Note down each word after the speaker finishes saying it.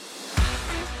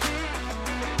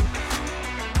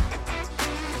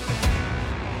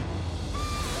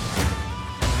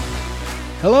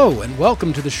Hello and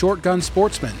welcome to the Shotgun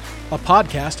Sportsman, a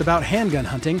podcast about handgun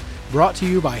hunting brought to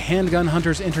you by Handgun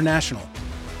Hunters International.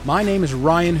 My name is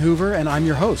Ryan Hoover and I'm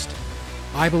your host.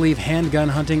 I believe handgun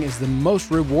hunting is the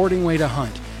most rewarding way to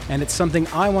hunt, and it's something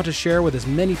I want to share with as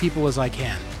many people as I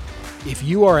can. If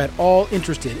you are at all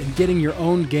interested in getting your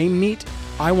own game meat,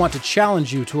 I want to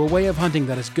challenge you to a way of hunting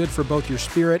that is good for both your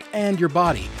spirit and your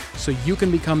body, so you can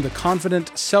become the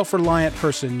confident, self-reliant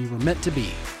person you were meant to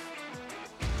be.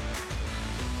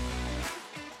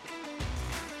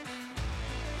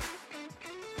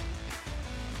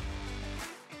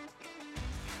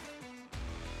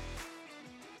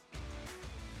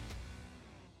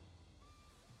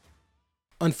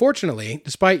 Unfortunately,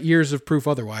 despite years of proof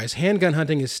otherwise, handgun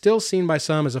hunting is still seen by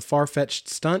some as a far-fetched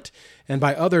stunt, and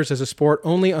by others as a sport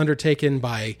only undertaken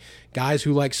by guys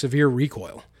who like severe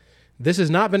recoil. This has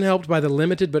not been helped by the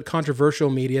limited but controversial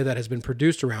media that has been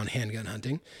produced around handgun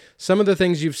hunting. Some of the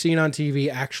things you've seen on TV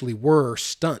actually were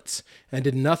stunts, and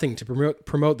did nothing to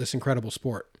promote this incredible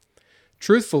sport.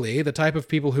 Truthfully, the type of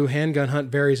people who handgun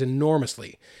hunt varies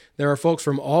enormously. There are folks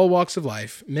from all walks of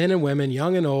life, men and women,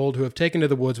 young and old, who have taken to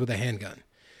the woods with a handgun.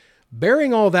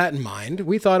 Bearing all that in mind,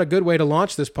 we thought a good way to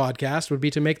launch this podcast would be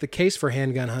to make the case for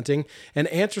handgun hunting and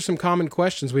answer some common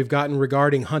questions we've gotten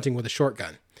regarding hunting with a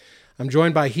shotgun. I'm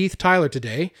joined by Heath Tyler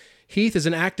today. Heath is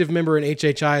an active member in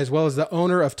HHI as well as the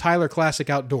owner of Tyler Classic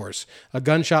Outdoors, a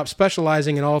gun shop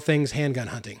specializing in all things handgun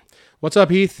hunting. What's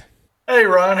up, Heath? Hey,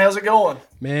 Ryan. How's it going?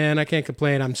 Man, I can't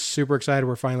complain. I'm super excited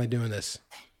we're finally doing this.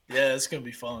 Yeah, it's going to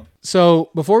be fun.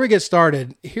 So before we get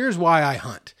started, here's why I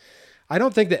hunt. I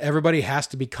don't think that everybody has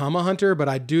to become a hunter, but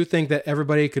I do think that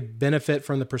everybody could benefit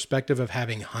from the perspective of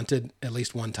having hunted at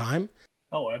least one time.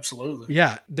 Oh, absolutely.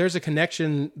 Yeah, there's a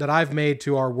connection that I've made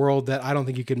to our world that I don't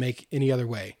think you could make any other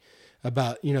way.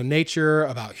 About, nature,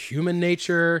 about human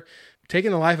nature.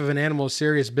 Taking the life of an animal is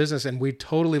serious business, and we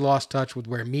totally lost touch with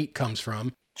where meat comes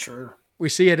from. Sure. We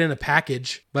see it in a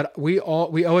package, but we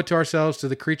owe it to ourselves, to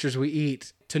the creatures we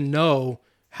eat, to know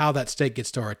how that steak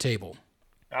gets to our table.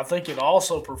 I think it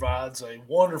also provides a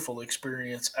wonderful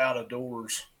experience out of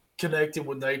doors, connecting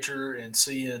with nature and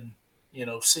seeing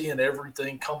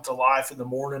everything come to life in the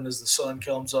morning as the sun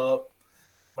comes up.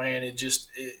 Man,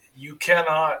 you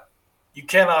cannot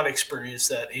experience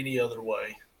that any other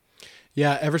way.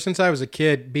 Yeah, ever since I was a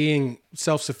kid, being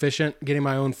self-sufficient, getting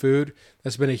my own food,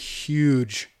 that's been a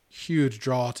huge, huge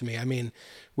draw to me. I mean,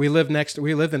 we lived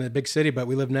in a big city, but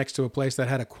we lived next to a place that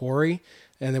had a quarry,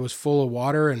 and it was full of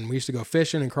water, and we used to go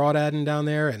fishing and crawdadding down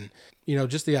there. And,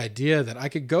 just the idea that I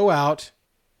could go out,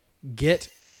 get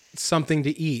something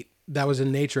to eat that was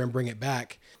in nature and bring it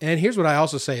back. And here's what I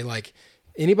also say,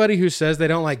 anybody who says they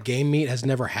don't like game meat has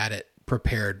never had it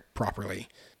prepared properly.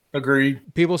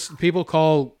 Agreed. People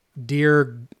call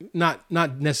deer, not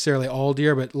necessarily all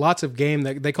deer, but lots of game,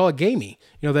 that they call it gamey.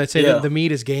 They say that the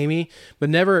meat is gamey, but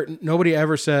nobody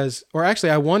ever says, or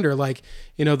actually I wonder,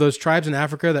 those tribes in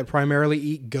Africa that primarily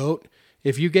eat goat,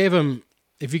 if you gave them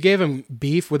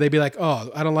beef, would they be like,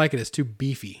 oh, I don't like it, it's too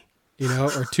beefy,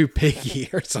 or too piggy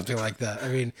or something like that? I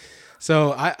mean,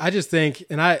 so I just think,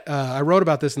 and I wrote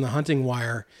about this in the Hunting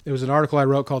Wire. It was an article I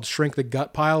wrote called Shrink the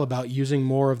Gut Pile, about using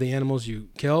more of the animals you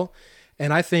kill.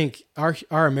 And I think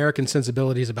our American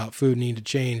sensibilities about food need to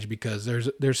change, because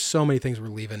there's so many things we're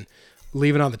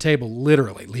leaving on the table,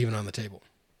 literally leaving on the table.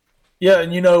 Yeah,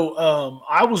 and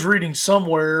I was reading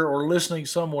somewhere or listening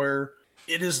somewhere,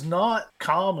 it is not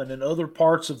common in other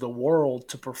parts of the world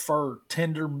to prefer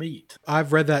tender meat.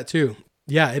 I've read that too.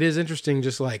 Yeah, it is interesting,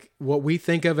 just like what we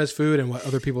think of as food and what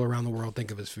other people around the world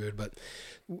think of as food. But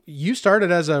you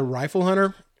started as a rifle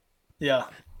hunter? Yeah.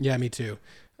 Yeah, me too.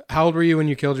 How old were you when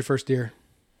you killed your first deer?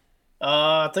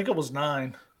 I think I was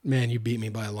 9. Man, you beat me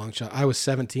by a long shot. I was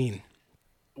 17.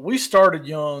 We started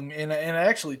young, and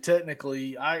actually,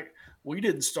 technically, we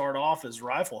didn't start off as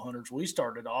rifle hunters. We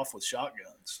started off with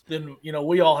shotguns. Then,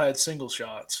 we all had single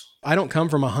shots. I don't come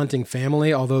from a hunting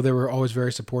family, although they were always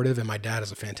very supportive, and my dad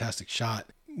is a fantastic shot.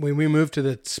 When we moved to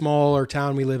the smaller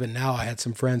town we live in now, I had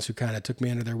some friends who kind of took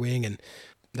me under their wing, and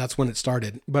that's when it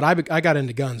started. But I got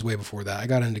into guns way before that. I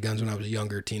got into guns when I was a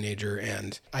younger teenager,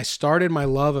 and I started my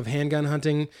love of handgun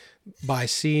hunting by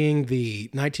seeing the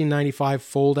 1995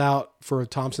 fold out for a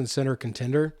Thompson Center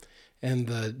Contender and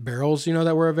the barrels,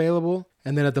 that were available.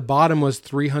 And then at the bottom was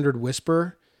 300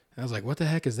 Whisper. I was like, what the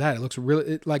heck is that? It looks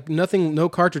really like nothing, no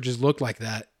cartridges looked like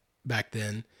that back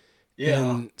then. Yeah.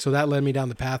 And so that led me down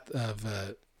the path of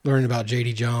learning about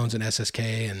J.D. Jones and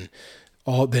SSK and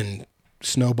then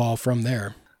snowball from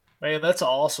there. Man, that's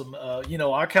awesome. I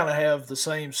kind of have the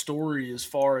same story as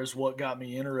far as what got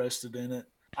me interested in it.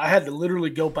 I had to literally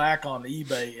go back on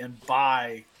eBay and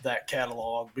buy that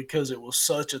catalog because it was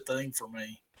such a thing for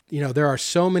me. You know, there are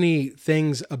so many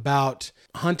things about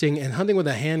hunting and hunting with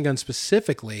a handgun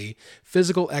specifically,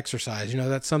 physical exercise. You know,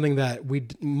 that's something that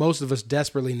most of us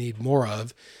desperately need more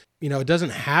of. You know, it doesn't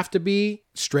have to be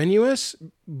strenuous,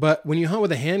 but when you hunt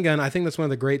with a handgun, I think that's one of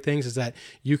the great things is that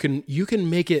you can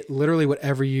make it literally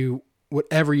whatever you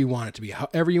want it to be.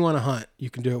 However you want to hunt, you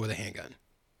can do it with a handgun.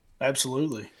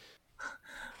 Absolutely.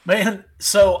 Man,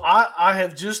 so I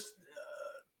have just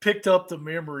picked up the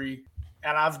memory,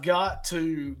 and I've got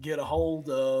to get a hold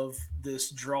of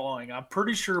this drawing. I'm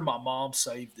pretty sure my mom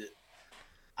saved it.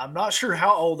 I'm not sure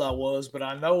how old I was, but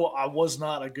I know I was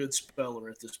not a good speller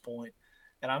at this point.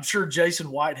 And I'm sure Jason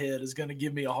Whitehead is going to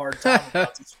give me a hard time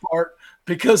about this part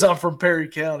because I'm from Perry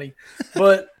County.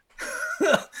 But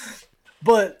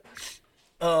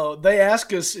they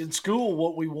asked us in school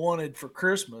what we wanted for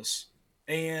Christmas,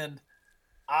 and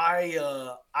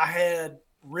I had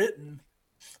written,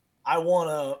 I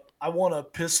want a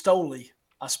pistoli.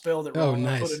 I spelled it wrong. Oh,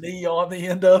 nice. I put an E on the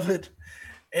end of it,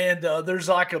 and there's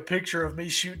like a picture of me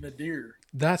shooting a deer.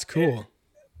 That's cool.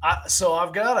 So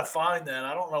I've got to find that.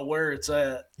 I don't know where it's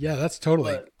at. Yeah, that's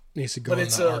totally needs to go in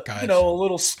the archives. A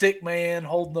little stick man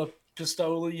holding a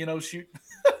pistoli, shooting.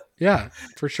 Yeah,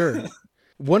 for sure.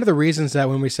 One of the reasons that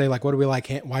when we say like, why do we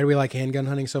like handgun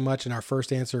hunting so much? And our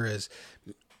first answer is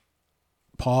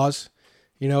pause,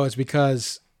 is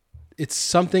because it's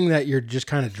something that you're just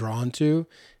kind of drawn to.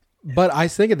 But I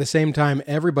think at the same time,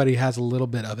 everybody has a little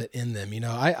bit of it in them.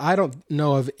 I don't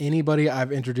know of anybody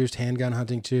I've introduced handgun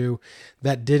hunting to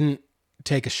that didn't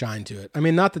take a shine to it. I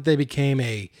mean, not that they became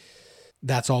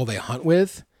that's all they hunt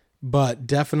with, but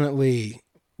definitely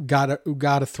got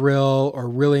a thrill or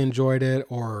really enjoyed it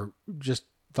or just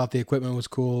thought the equipment was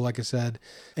cool, like I said.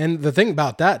 And the thing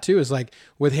about that too is like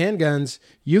with handguns,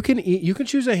 you can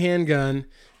choose a handgun.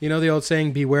 You know the old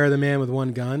saying, beware the man with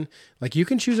one gun? Like you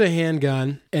can choose a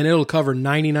handgun and it'll cover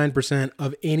 99%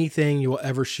 of anything you will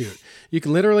ever shoot. You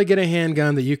can literally get a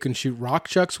handgun that you can shoot rock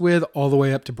chucks with all the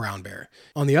way up to brown bear.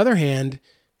 On the other hand,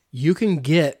 you can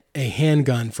get a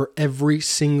handgun for every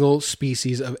single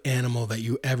species of animal that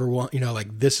you ever want.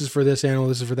 Like this is for this animal,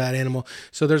 this is for that animal.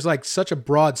 So there's like such a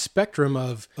broad spectrum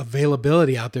of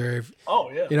availability out there.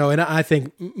 Oh yeah. And I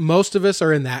think most of us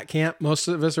are in that camp. Most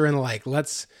of us are in like,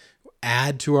 let's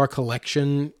add to our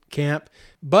collection camp.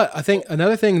 But I think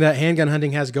another thing that handgun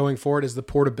hunting has going for it is the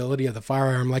portability of the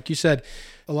firearm. Like you said,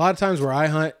 a lot of times where I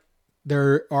hunt,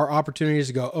 there are opportunities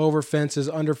to go over fences,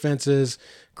 under fences,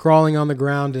 crawling on the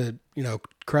ground to,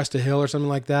 crest a hill or something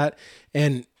like that.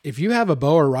 And if you have a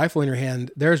bow or rifle in your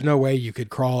hand, there's no way you could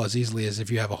crawl as easily as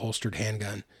if you have a holstered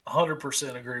handgun.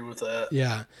 100% agree with that.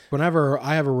 Yeah. Whenever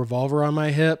I have a revolver on my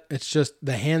hip, it's just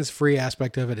the hands-free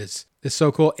aspect of it is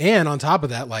so cool. And on top of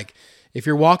that, like if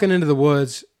you're walking into the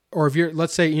woods or if you're,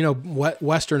 let's say,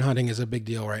 Western hunting is a big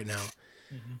deal right now.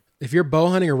 Mm-hmm. If you're bow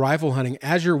hunting or rifle hunting,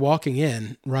 as you're walking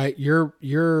in, right,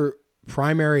 your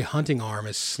primary hunting arm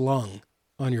is slung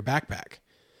on your backpack.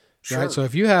 Sure. Right. So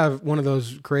if you have one of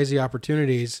those crazy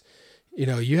opportunities,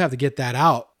 you have to get that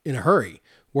out in a hurry.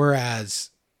 Whereas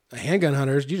handgun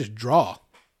hunters, you just draw,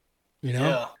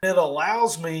 Yeah. It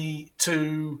allows me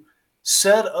to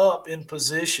set up in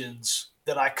positions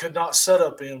that I could not set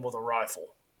up in with a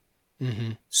rifle.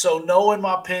 Mm-hmm. So knowing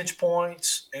my pinch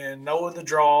points and knowing the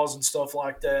draws and stuff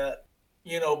like that,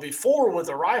 before with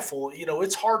a rifle,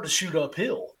 it's hard to shoot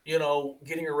uphill,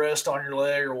 getting a rest on your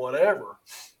leg or whatever.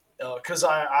 Because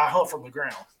I hunt from the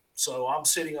ground. So I'm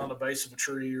sitting on the base of a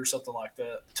tree or something like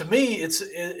that. To me, it's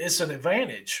an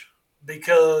advantage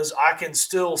because I can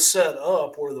still set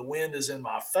up where the wind is in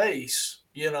my face,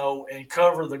 and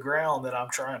cover the ground that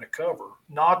I'm trying to cover.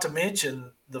 Not to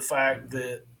mention the fact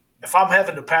that if I'm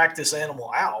having to pack this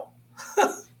animal out.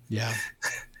 Yeah.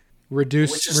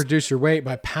 Reduce your weight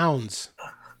by pounds.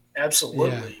 Absolutely.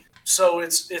 Yeah. So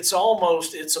it's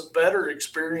a better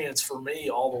experience for me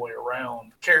all the way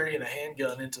around carrying a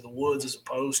handgun into the woods as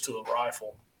opposed to a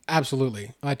rifle.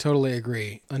 Absolutely. I totally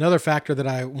agree. Another factor that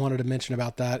I wanted to mention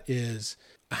about that is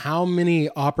how many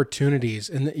opportunities,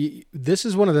 and this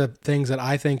is one of the things that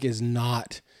I think is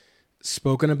not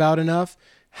spoken about enough,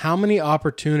 how many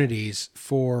opportunities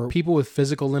for people with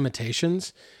physical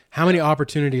limitations, how many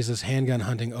opportunities does handgun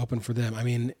hunting open for them? I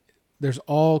mean, there's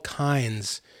all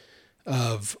kinds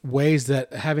of ways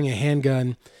that having a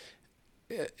handgun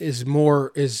is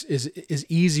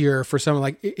easier for someone.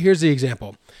 Like, here's the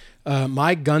example.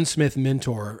 My gunsmith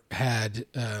mentor had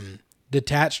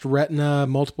detached retina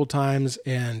multiple times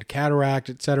and cataract,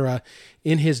 etc.,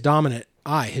 in his dominant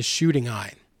eye, his shooting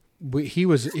eye. He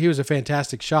was a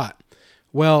fantastic shot.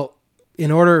 Well,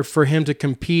 in order for him to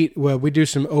compete, well, we do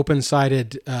some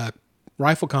open-sighted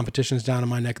rifle competitions down in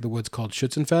my neck of the woods called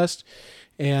Schützenfest.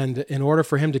 And in order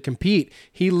for him to compete,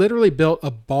 he literally built a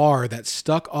bar that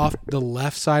stuck off the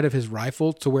left side of his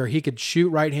rifle to where he could shoot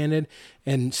right-handed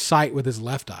and sight with his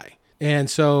left eye.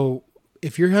 And so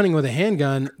if you're hunting with a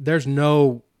handgun,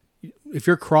 if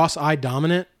you're cross-eye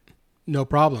dominant, no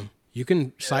problem. You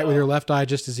can sight with your left eye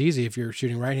just as easy if you're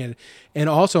shooting right-handed. And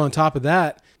also on top of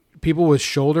that, people with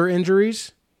shoulder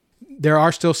injuries, there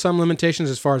are still some limitations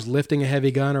as far as lifting a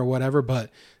heavy gun or whatever, but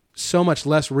so much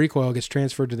less recoil gets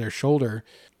transferred to their shoulder.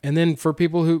 And then for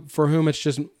people for whom it's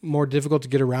just more difficult to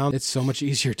get around, it's so much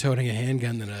easier toting a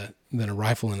handgun than a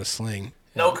rifle in a sling.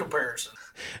 No comparison.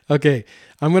 Okay,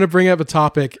 I'm going to bring up a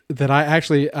topic that I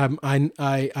actually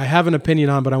I have an opinion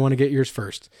on, but I want to get yours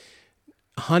first.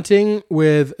 Hunting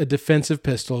with a defensive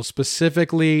pistol,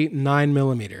 specifically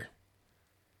 9mm.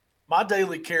 My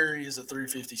daily carry is a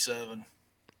 357.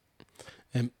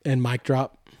 And mic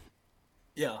drop.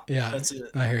 Yeah, that's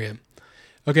it. I hear you.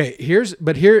 Okay,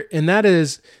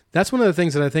 that's one of the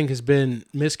things that I think has been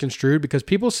misconstrued, because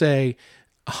people say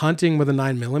hunting with a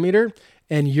 9mm,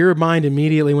 and your mind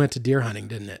immediately went to deer hunting,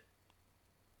 didn't it?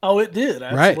 Oh, it did.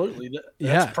 Absolutely. Right.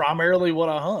 That's primarily what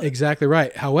I hunt. Exactly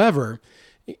right. However,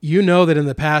 you know that in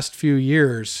the past few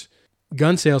years,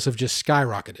 gun sales have just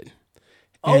skyrocketed.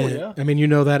 And, yeah. I mean, you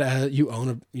know that you own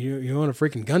a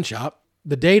freaking gun shop.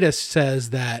 The data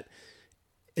says that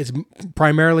it's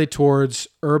primarily towards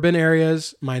urban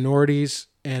areas, minorities,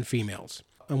 and females.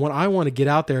 And what I want to get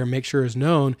out there and make sure is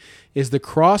known is the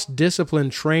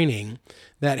cross-discipline training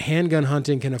that handgun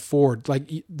hunting can afford. Like,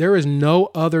 there is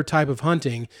no other type of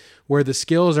hunting where the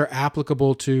skills are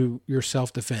applicable to your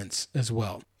self-defense as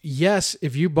well. Yes,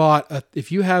 if you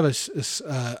have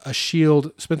a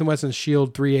shield, Smith & Wesson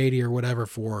Shield 380 or whatever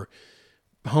for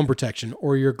home protection,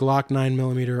 or your Glock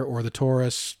 9mm or the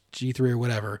Taurus G3 or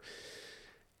whatever,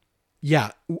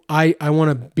 yeah, I want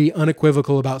to be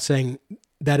unequivocal about saying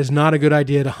that is not a good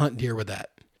idea to hunt deer with that.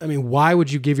 I mean, why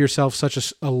would you give yourself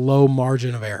such a low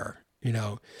margin of error? You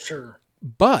know? Sure.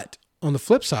 But on the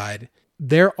flip side,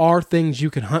 there are things you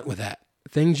can hunt with that.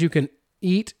 Things you can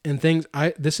eat and things.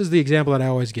 This is the example that I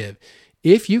always give.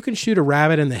 If you can shoot a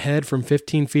rabbit in the head from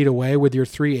 15 feet away with your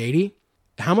 380,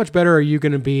 how much better are you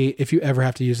going to be if you ever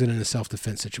have to use it in a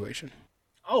self-defense situation?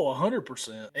 Oh,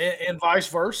 100%. And vice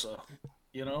versa.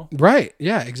 You know? Right.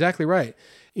 Yeah, exactly right.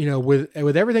 You know, with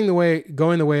everything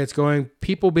going the way it's going,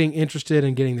 people being interested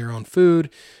in getting their own food,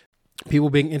 people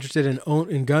being interested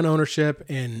in gun ownership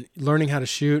and learning how to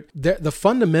shoot, the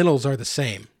fundamentals are the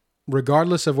same,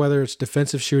 regardless of whether it's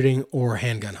defensive shooting or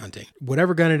handgun hunting.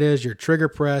 Whatever gun it is, your trigger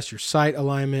press, your sight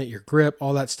alignment, your grip,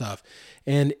 all that stuff.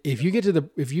 And if you get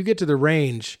to the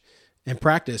range and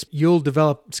practice, you'll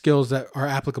develop skills that are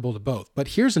applicable to both. But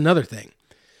here's another thing.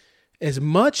 As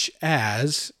much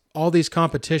as all these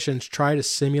competitions try to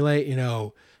simulate,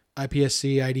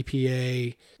 IPSC,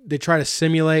 IDPA, they try to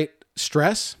simulate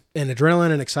stress and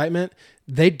adrenaline and excitement.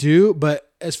 They do,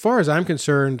 but as far as I'm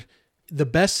concerned, the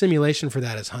best simulation for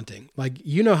that is hunting. Like,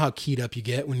 you know how keyed up you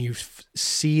get when you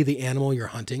see the animal you're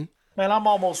hunting. Man, I'm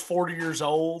almost 40 years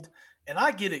old, and I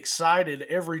get excited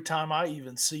every time I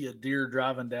even see a deer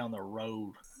driving down the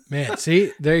road. Man,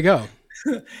 see, there you go.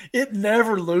 It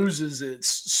never loses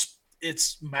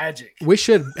its magic. We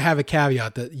should have a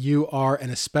caveat that you are an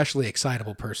especially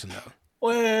excitable person, though.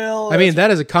 Well, I mean,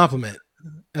 that is a compliment.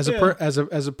 As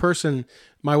a person,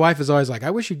 my wife is always like,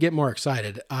 "I wish you'd get more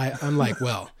excited." I'm like,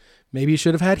 well, maybe you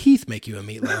should have had Heath make you a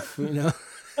meatloaf,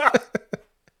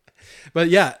 But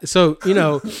yeah, so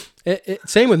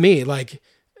same with me. Like,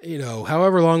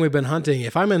 however long we've been hunting,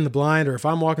 if I'm in the blind or if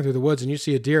I'm walking through the woods and you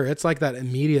see a deer, it's like that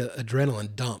immediate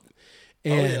adrenaline dump.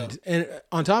 And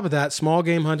on top of that, small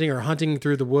game hunting or hunting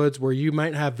through the woods where you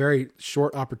might have very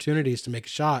short opportunities to make a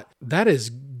shot, that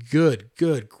is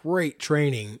great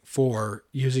training for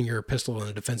using your pistol in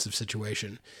a defensive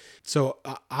situation. So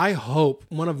I hope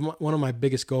one of my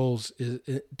biggest goals is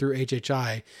through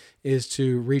HHI is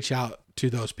to reach out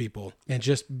to those people and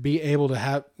just be able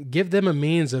to give them a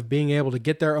means of being able to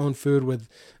get their own food with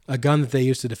a gun that they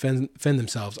use to defend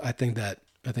themselves. I think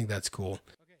that's cool.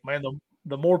 Man,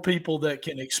 the more people that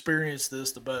can experience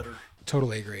this, the better.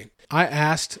 Totally agree. I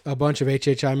asked a bunch of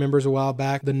HHI members a while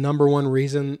back the number one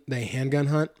reason they handgun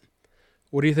hunt.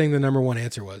 What do you think the number one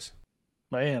answer was?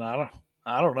 Man, I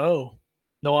don't know.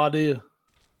 No idea.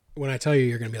 When I tell you,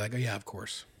 you're going to be like, oh yeah, of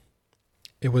course.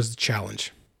 It was the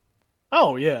challenge.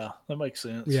 Oh yeah, that makes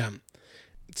sense. Yeah.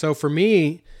 So for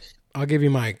me, I'll give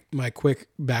you my quick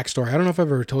backstory. I don't know if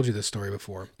I've ever told you this story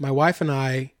before. My wife and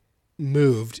I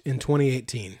moved in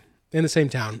 2018. in the same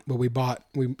town, but we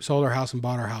sold our house and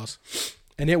bought our house.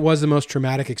 And it was the most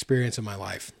traumatic experience of my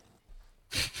life.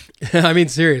 I mean,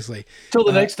 seriously. Till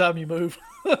the next time you move.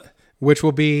 Which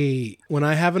will be when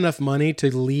I have enough money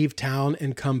to leave town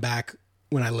and come back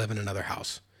when I live in another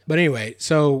house. But anyway,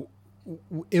 so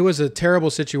it was a terrible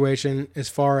situation as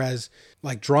far as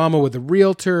like drama with the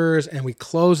realtors, and we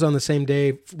closed on the same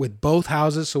day with both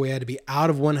houses. So we had to be out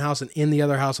of one house and in the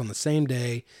other house on the same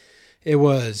day. It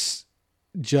was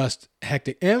just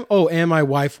hectic. And my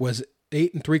wife was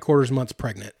 8 3/4 months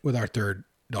pregnant with our third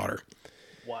daughter.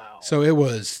 Wow. So it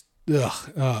was,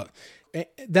 that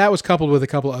was coupled with a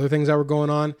couple of other things that were going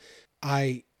on.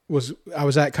 I was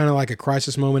at kind of like a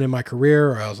crisis moment in my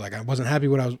career, or I was like, I wasn't happy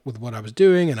with what I was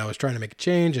doing, and I was trying to make a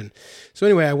change. And so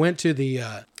anyway, I went to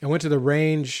the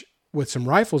range with some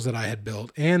rifles that I had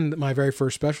built and my very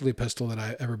first specialty pistol that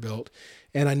I ever built.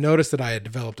 And I noticed that I had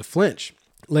developed a flinch.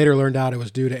 Later learned out it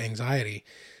was due to anxiety.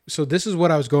 So this is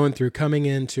what I was going through coming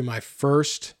into my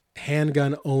first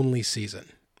handgun only season.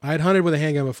 I had hunted with a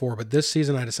handgun before, but this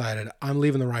season I decided I'm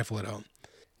leaving the rifle at home.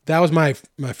 That was my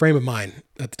frame of mind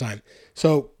at the time.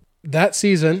 So that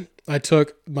season, I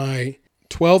took my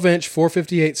 12-inch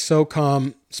 458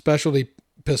 SOCOM specialty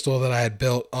pistol that I had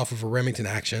built off of a Remington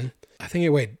Action. I think it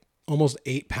weighed almost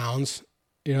 8 pounds.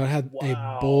 You know, it had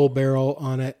a bull barrel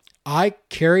on it. I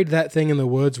carried that thing in the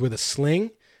woods with a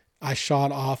sling. I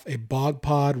shot off a bog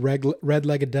pod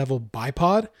red-legged devil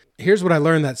bipod. Here's what I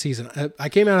learned that season. I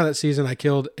came out of that season, I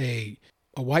killed a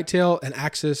whitetail, an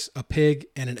axis, a pig,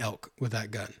 and an elk with that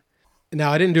gun.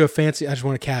 Now, I didn't do a fancy, I just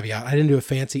want to caveat, I didn't do a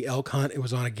fancy elk hunt. It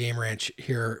was on a game ranch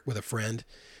here with a friend.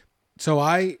 So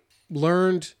I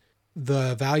learned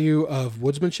the value of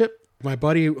woodsmanship. My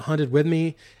buddy hunted with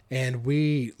me, and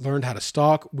we learned how to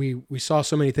stalk. We saw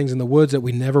so many things in the woods that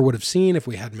we never would have seen if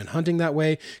we hadn't been hunting that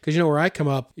way. Because, you know, where I come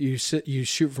up, you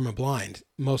shoot from a blind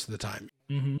most of the time.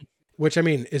 Mm-hmm. Which, I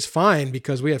mean, is fine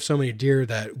because we have so many deer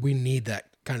that we need that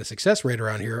kind of success rate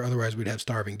around here. Otherwise, we'd have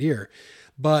starving deer.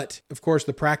 But, of course,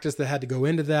 the practice that had to go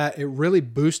into that, it really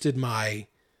boosted my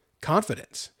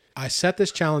confidence. I set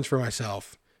this challenge for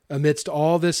myself amidst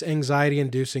all this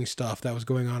anxiety-inducing stuff that was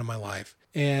going on in my life.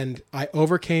 And I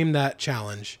overcame that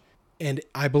challenge. And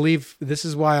I believe this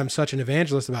is why I'm such an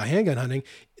evangelist about handgun hunting.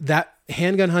 That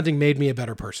handgun hunting made me a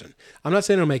better person. I'm not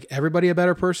saying it'll make everybody a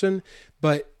better person,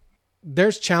 but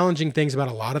there's challenging things about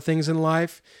a lot of things in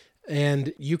life.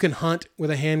 And you can hunt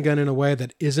with a handgun in a way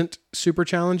that isn't super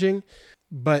challenging.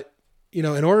 But, you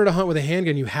know, in order to hunt with a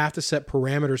handgun, you have to set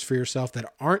parameters for yourself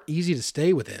that aren't easy to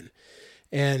stay within.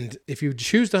 And if you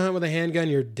choose to hunt with a handgun,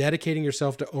 you're dedicating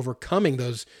yourself to overcoming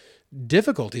those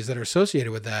difficulties that are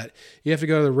associated with that. You have to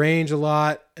go to the range a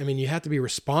lot. I mean, you have to be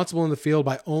responsible in the field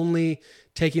by only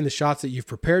taking the shots that you've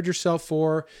prepared yourself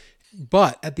for.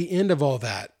 But at the end of all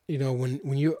that, you know,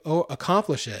 when you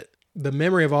accomplish it, the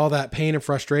memory of all that pain and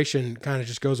frustration kind of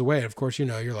just goes away. And of course, you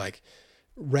know, you're like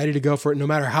ready to go for it. No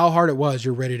matter how hard it was,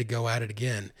 you're ready to go at it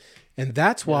again. And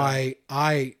that's why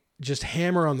I just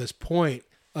hammer on this point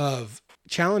of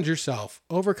challenge yourself,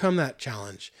 overcome that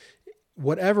challenge.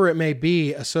 Whatever it may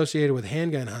be associated with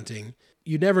handgun hunting,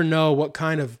 you never know what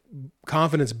kind of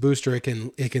confidence booster it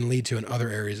can lead to in other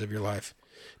areas of your life.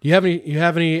 Do you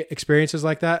have any experiences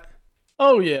like that?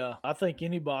 Oh yeah, I think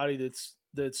anybody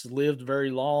that's lived very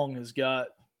long has got,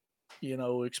 you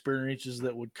know, experiences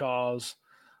that would cause.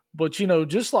 But, you know,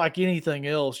 just like anything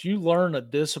else, you learn a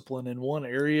discipline in one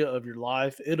area of your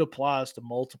life, it applies to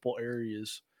multiple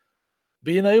areas.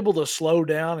 Being able to slow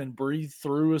down and breathe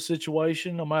through a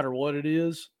situation, no matter what it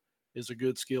is a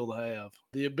good skill to have.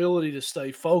 The ability to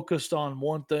stay focused on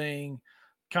one thing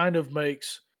kind of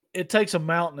takes a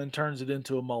mountain and turns it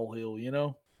into a molehill, you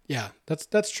know? Yeah,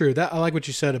 that's true. That I like what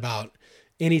you said about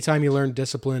anytime you learn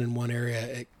discipline in one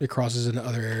area, it crosses into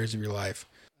other areas of your life.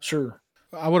 Sure.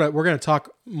 We're going to talk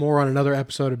more on another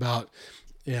episode about,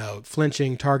 you know,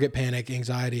 flinching, target panic,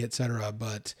 anxiety, etc.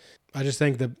 But I just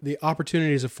think the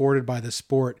opportunities afforded by the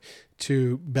sport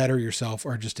to better yourself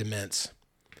are just immense.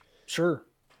 Sure.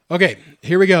 Okay,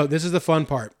 here we go. This is the fun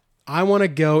part. I want to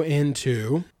go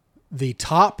into the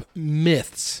top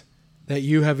myths that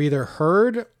you have either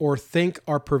heard or think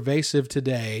are pervasive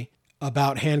today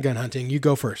about handgun hunting. You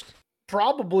go first.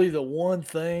 Probably the one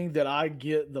thing that I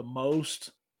get the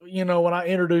most, you know, when I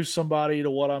introduce somebody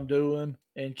to what I'm doing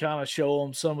and kind of show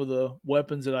them some of the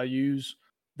weapons that I use,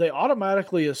 they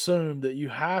automatically assume that you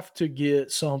have to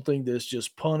get something that's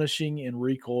just punishing in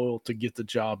recoil to get the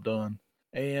job done.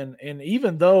 And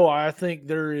even though I think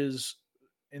there is,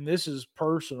 and this is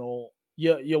personal,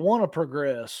 you want to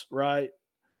progress, right?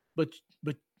 But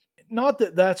not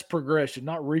that that's progression.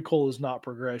 Not recoil is not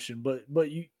progression, but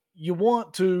you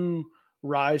want to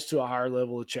rise to a higher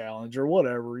level of challenge or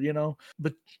whatever,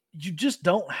 but you just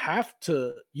don't have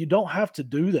to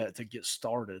do that to get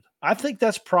started. I think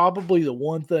that's probably the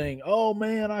one thing. Oh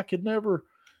man, I could never,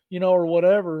 or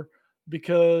whatever,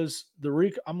 because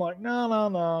I'm like,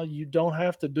 no, you don't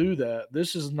have to do that.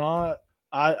 This is not,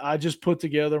 I just put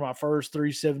together my first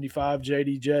 375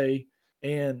 JDJ,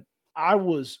 and I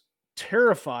was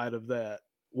terrified of that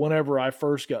whenever I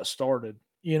first got started.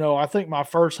 I think my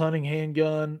first hunting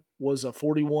handgun was a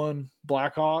 41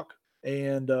 Blackhawk.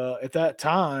 And at that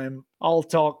time, I'll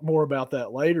talk more about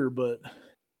that later, but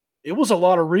it was a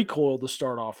lot of recoil to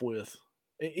start off with,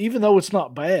 even though it's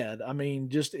not bad. I mean,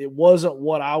 just it wasn't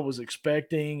what I was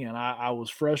expecting, and I was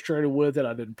frustrated with it.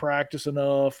 I didn't practice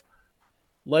enough.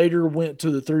 Later went to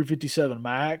the 357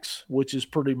 Max, which is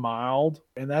pretty mild.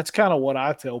 And that's kind of what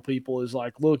I tell people is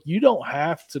like, look, you don't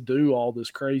have to do all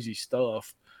this crazy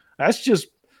stuff. That's just,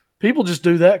 people just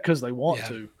do that because they want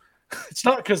to. It's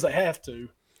not because they have to.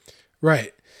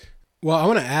 Right. Well, I'm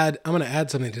going to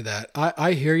add something to that.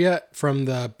 I hear you from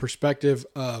the perspective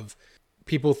of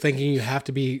people thinking you have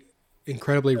to be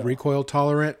incredibly recoil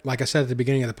tolerant. Like I said at the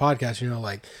beginning of the podcast,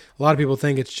 like a lot of people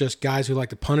think it's just guys who like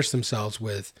to punish themselves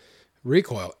with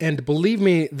recoil. And believe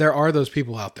me, there are those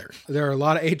people out there. There are a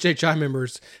lot of HHI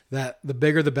members that the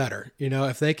bigger the better.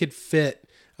 If they could fit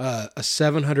a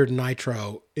 700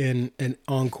 nitro in an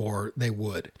Encore, they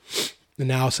would. And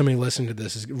now somebody listening to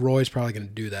this Roy's probably going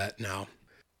to do that now.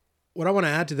 What I want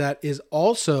to add to that is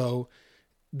also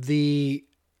the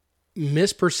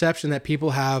misperception that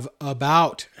people have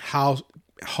about how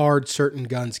hard certain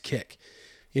guns kick.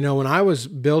 When I was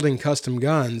building custom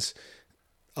guns,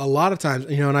 a lot of times,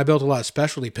 and I built a lot of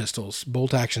specialty pistols,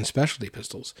 bolt action specialty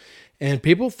pistols, and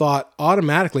people thought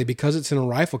automatically because it's in a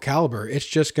rifle caliber, it's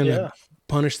just going to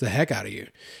punish the heck out of you.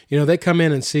 They come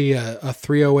in and see a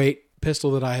 308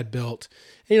 pistol that I had built.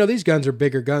 And, these guns are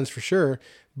bigger guns for sure,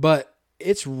 but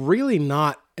it's really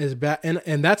not as bad.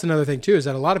 And that's another thing too, is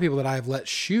that a lot of people that I've let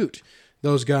shoot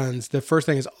those guns, the first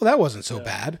thing is, oh, that wasn't so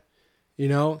bad.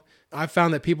 I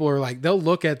found that people are like, they'll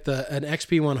look at an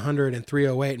XP100 and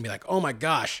 308 and be like, oh my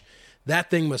gosh, that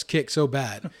thing must kick so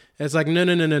bad. And it's like, no.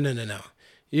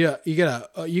 Yeah, you get a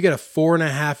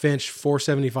 4.5 inch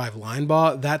 475 line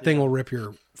ball. That thing will rip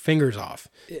your fingers off.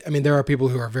 I mean, there are people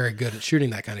who are very good at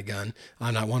shooting that kind of gun.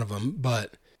 I'm not one of them,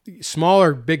 but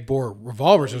smaller, big bore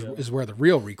revolvers is where the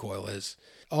real recoil is.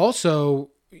 Also,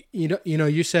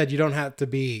 you said you don't have to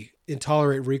be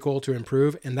intolerate recoil to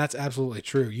improve, and that's absolutely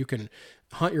true. You can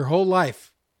hunt your whole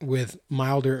life with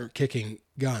milder kicking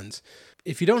guns.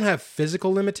 If you don't have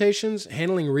physical limitations,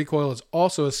 handling recoil is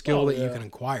also a skill that you can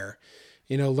acquire.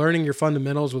 Learning your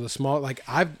fundamentals with a small,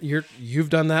 you've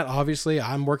done that. Obviously,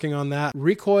 I'm working on that.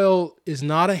 Recoil is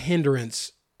not a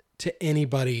hindrance to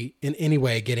anybody in any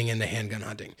way getting into handgun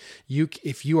hunting.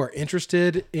 If you are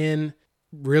interested in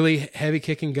really heavy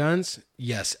kicking guns,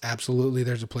 yes, absolutely,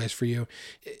 there's a place for you.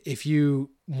 If you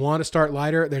want to start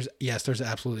lighter, there's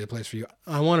absolutely a place for you.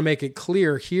 I want to make it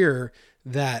clear here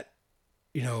that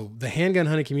the handgun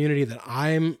hunting community that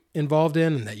I'm involved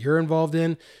in and that you're involved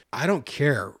in, I don't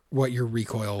care what your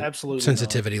recoil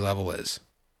sensitivity level is.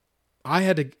 I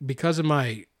had to, because of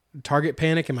my target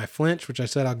panic and my flinch, which I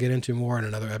said I'll get into more in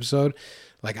another episode,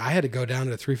 I had to go down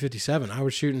to 357. I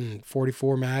was shooting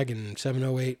 44 mag and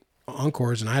 708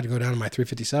 Encores, and I had to go down to my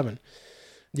 357.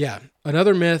 Yeah.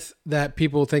 Another myth that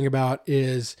people think about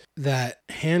is that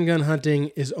handgun hunting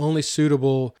is only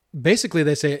suitable. Basically,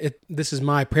 they say, this is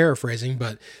my paraphrasing,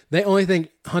 but they only think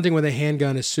hunting with a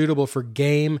handgun is suitable for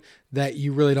game that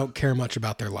you really don't care much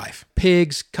about their life.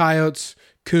 Pigs, coyotes,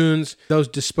 coons, those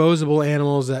disposable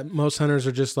animals that most hunters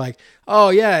are just like,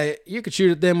 oh yeah, you could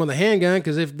shoot at them with a handgun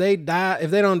because if they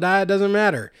don't die, it doesn't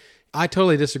matter. I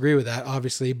totally disagree with that,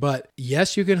 obviously, but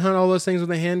yes, you can hunt all those things with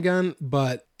a handgun,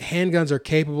 but handguns are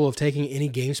capable of taking any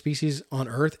game species on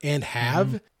Earth and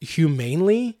have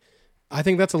humanely. I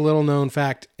think that's a little known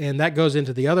fact, and that goes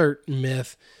into the other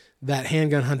myth that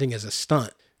handgun hunting is a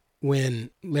stunt. When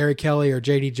Larry Kelly or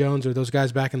J.D. Jones or those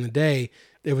guys back in the day,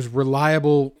 it was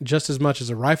reliable just as much as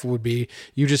a rifle would be.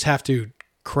 You just have to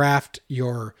craft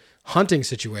your hunting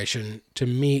situation to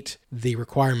meet the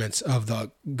requirements of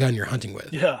the gun you're hunting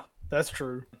with. Yeah. That's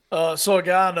true. So a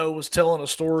guy I know was telling a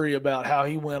story about how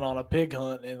he went on a pig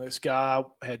hunt and this guy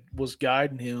was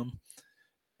guiding him,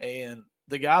 and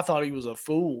the guy thought he was a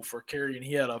fool for carrying.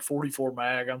 He had a 44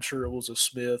 mag. I'm sure it was a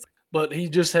Smith, but he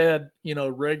just had,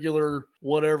 regular,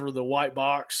 whatever the white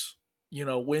box,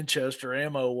 Winchester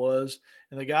ammo was.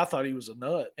 And the guy thought he was a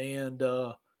nut. And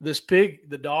this pig,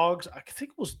 the dogs, I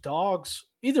think it was dogs.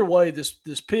 Either way,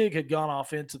 this pig had gone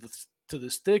off into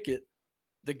this thicket.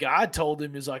 The guy told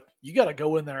him, he's like, you got to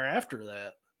go in there after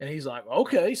that. And he's like,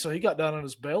 okay. So he got down on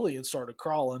his belly and started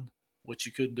crawling, which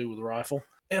you couldn't do with a rifle.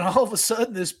 And all of a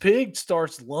sudden, this pig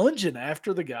starts lunging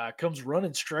after the guy, comes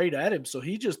running straight at him. So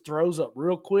he just throws up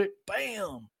real quick,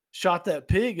 bam, shot that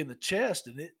pig in the chest.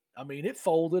 And it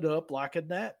folded up like a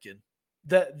napkin.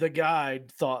 That the guy,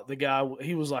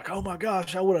 he was like, oh my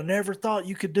gosh, I would have never thought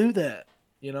you could do that,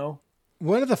 you know?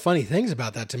 One of the funny things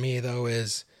about that to me, though,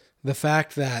 is the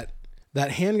fact that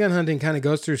handgun hunting kind of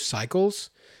goes through cycles.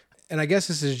 And I guess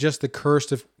this is just the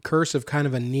curse of kind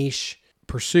of a niche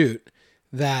pursuit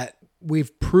that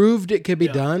we've proved it could be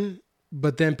done,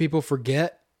 but then people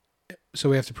forget. So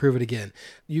we have to prove it again.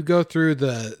 You go through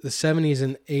the 70s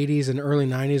and 80s and early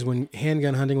 90s when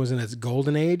handgun hunting was in its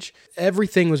golden age.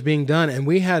 Everything was being done, and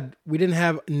we didn't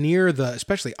have near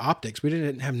especially optics, we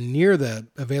didn't have near the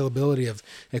availability of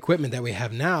equipment that we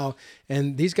have now.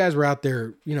 And these guys were out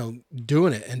there,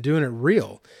 doing it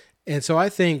real. And so I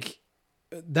think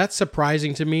that's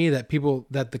surprising to me that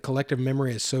the collective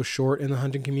memory is so short in the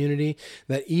hunting community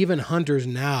that even hunters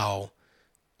now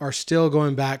are still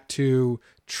going back to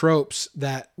tropes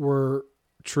that were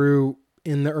true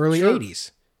in the early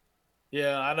 80s.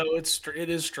 Yeah, I know it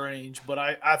is strange, but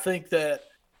I think that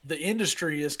the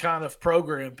industry has kind of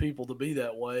programmed people to be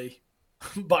that way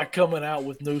by coming out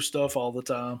with new stuff all the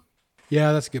time.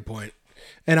 Yeah, that's a good point.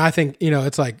 And I think,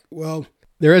 it's like, well,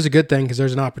 there is a good thing because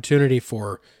there's an opportunity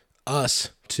for us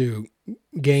to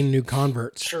gain new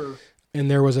converts. Sure. And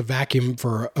there was a vacuum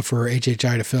for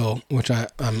HHI to fill, which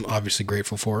I'm obviously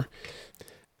grateful for.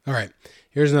 All right,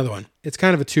 here's another one. It's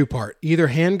kind of a two-part. Either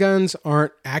handguns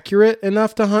aren't accurate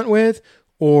enough to hunt with,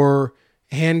 or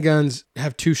handguns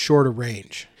have too short a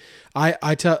range.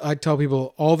 I tell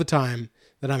people all the time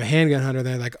that I'm a handgun hunter.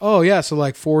 They're like, oh yeah, so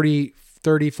like 40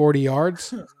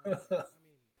 yards.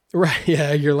 Right.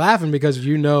 Yeah. You're laughing because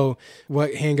you know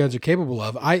what handguns are capable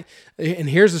of. And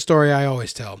here's the story I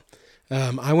always tell.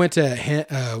 I went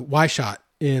to Y-Shot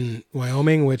in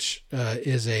Wyoming, which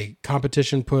is a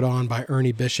competition put on by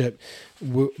Ernie Bishop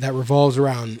that revolves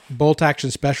around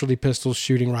bolt-action specialty pistols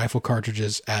shooting rifle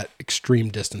cartridges at extreme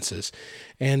distances.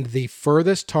 And the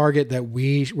furthest target that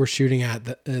we were shooting at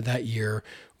that year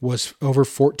was over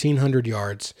 1,400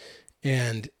 yards.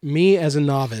 And me as a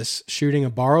novice shooting a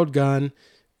borrowed gun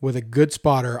with a good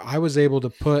spotter, I was able to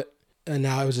put, and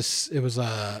now I think it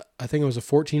was a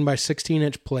 14 by 16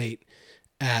 inch plate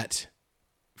at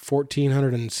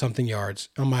 1,400 and something yards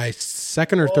on my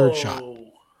second or third shot.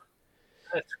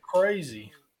 That's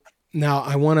crazy. Now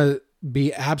I want to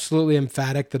be absolutely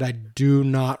emphatic that I do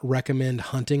not recommend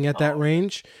hunting at that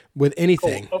range with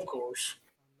anything. Of course.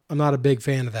 I'm not a big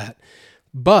fan of that,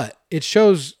 but it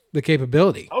shows the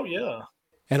capability. Oh yeah.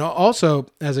 And also,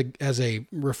 as a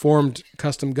reformed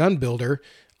custom gun builder,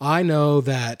 I know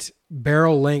that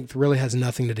barrel length really has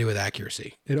nothing to do with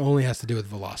accuracy. It only has to do with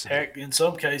velocity. Heck, in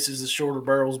some cases, the shorter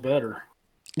barrel's better.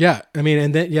 Yeah, I mean,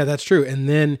 and then that's true. And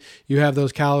then you have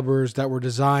those calibers that were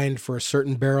designed for a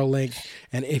certain barrel length,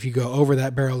 and if you go over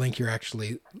that barrel length, you're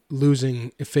actually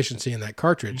losing efficiency in that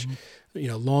cartridge.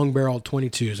 Mm-hmm. Long barrel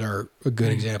 22s are a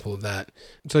good example of that.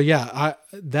 So yeah,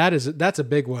 that's a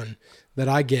big one that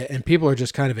I get, and people are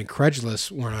just kind of incredulous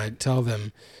when I tell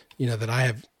them, that I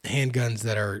have handguns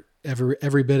that are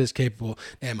every bit as capable.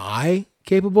 Am I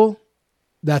capable?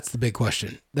 That's the big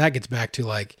question. That gets back to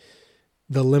like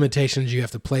the limitations you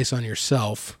have to place on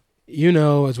yourself.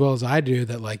 As well as I do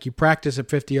that, like, you practice at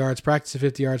 50 yards, practice at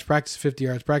 50 yards, practice at 50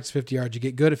 yards, practice 50 yards, you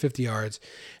get good at 50 yards.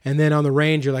 And then on the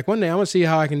range, you're like, one day I want to see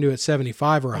how I can do it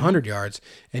 75 or 100 yards.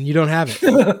 And you don't have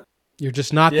it. You're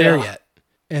just not there yet.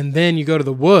 And then you go to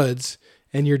the woods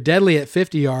and you're deadly at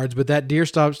 50 yards, but that deer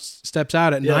steps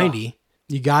out at 90.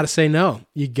 You got to say no.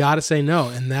 You got to say no.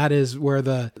 And that is where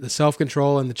the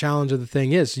self-control and the challenge of the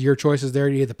thing is. Your choice is there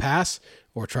to either pass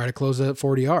or try to close it at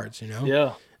 40 yards,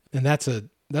 Yeah. And that's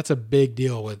a big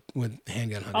deal with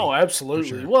handgun hunting. Oh,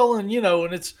 absolutely. Sure. Well, and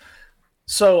and it's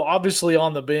so obviously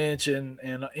on the bench and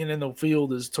in the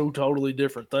field is two totally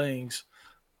different things.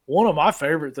 One of my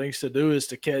favorite things to do is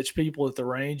to catch people at the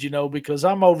range, because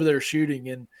I'm over there shooting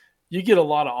and you get a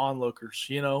lot of onlookers,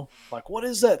 like, what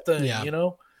is that thing,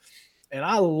 And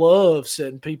I love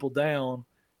setting people down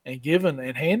and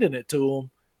handing it to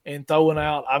them and throwing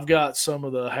out. I've got some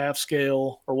of the half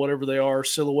scale or whatever they are,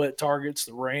 silhouette targets,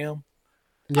 the RAM.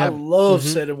 Yep. I love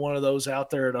setting one of those out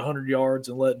there at 100 yards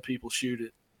and letting people shoot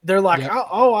it. They're like,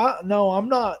 no, I'm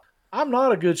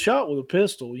not a good shot with a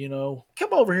pistol,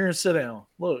 Come over here and sit down.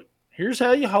 Look, here's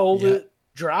how you hold it.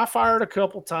 Dry fire it a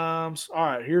couple times. All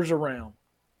right, here's a round.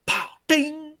 Pow,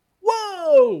 ding,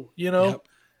 whoa, Yep.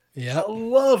 I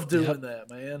love doing that,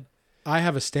 man. I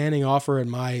have a standing offer in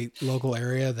my local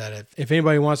area that if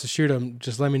anybody wants to shoot them,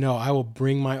 just let me know. I will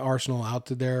bring my arsenal out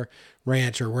to their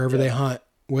ranch or wherever they hunt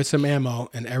with some ammo,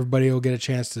 and everybody will get a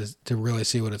chance to really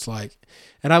see what it's like.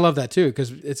 And I love that too,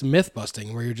 because it's myth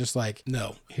busting where you're just like,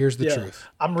 no, here's the truth.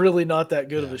 I'm really not that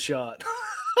good of a shot.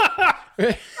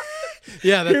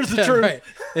 Yeah, here's the truth. Right.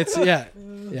 It's yeah.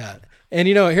 And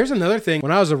here's another thing.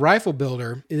 When I was a rifle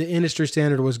builder, the industry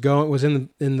standard was in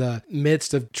the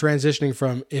midst of transitioning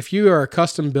from, if you are a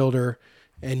custom builder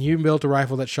and you built a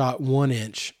rifle that shot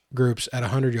 1-inch groups at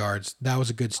 100 yards, that was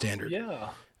a good standard. Yeah.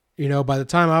 By the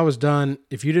time I was done,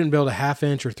 if you didn't build a 1/2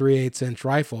 inch or 3/8 inch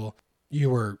rifle, you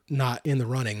were not in the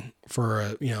running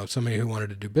for somebody who wanted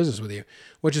to do business with you,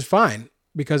 which is fine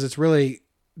because it's really,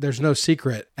 there's no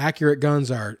secret. Accurate guns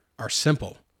are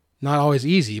simple. Not always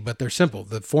easy, but they're simple.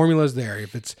 The formula's there.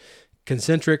 If it's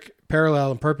concentric, parallel,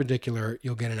 and perpendicular,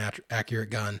 you'll get an accurate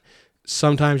gun.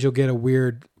 Sometimes you'll get a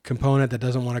weird component that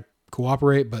doesn't want to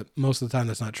cooperate, but most of the time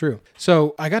that's not true.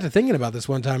 So I got to thinking about this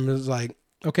one time. It was like,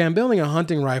 okay, I'm building a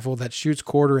hunting rifle that shoots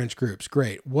 1/4 inch groups.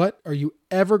 Great. What are you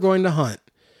ever going to hunt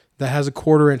that has a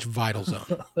 1/4 inch vital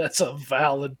zone? That's a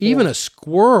valid point. Even a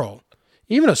squirrel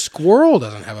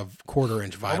doesn't have a 1/4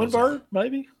 inch vital zone. Hummingbird,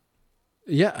 maybe?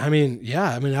 Yeah, I mean,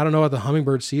 I don't know what the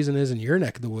hummingbird season is in your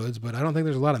neck of the woods, but I don't think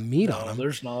there's a lot of meat on them.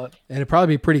 There's not. And it'd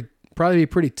probably be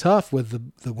pretty tough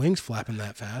with the wings flapping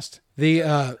that fast.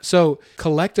 So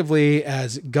collectively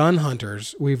as gun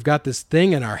hunters, we've got this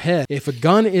thing in our head. If a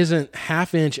gun isn't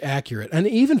 1/2 inch accurate, and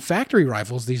even factory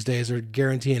rifles these days are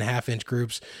guaranteeing 1/2 inch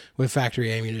groups with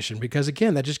factory ammunition, because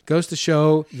again, that just goes to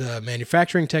show the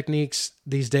manufacturing techniques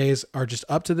these days are just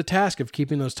up to the task of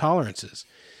keeping those tolerances.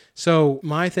 So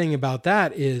my thing about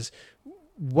that is,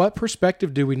 what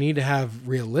perspective do we need to have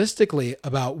realistically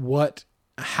about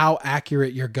how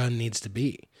accurate your gun needs to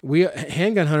be? We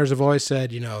handgun hunters have always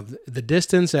said, the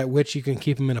distance at which you can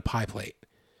keep them in a pie plate.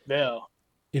 Yeah.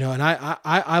 And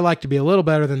I like to be a little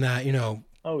better than that.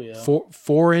 Oh yeah.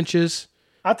 4 inches.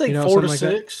 I think 4 to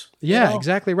 6. Yeah,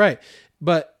 exactly right.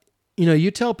 But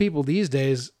you tell people these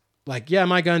days, like, yeah,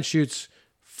 my gun shoots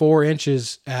 4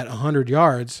 inches at 100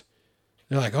 yards.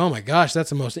 They're like, oh my gosh, that's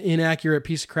the most inaccurate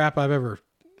piece of crap I've ever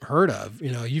heard of.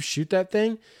 You shoot that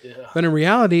thing. Yeah. But in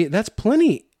reality, that's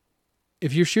plenty.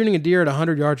 If you're shooting a deer at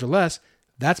 100 yards or less,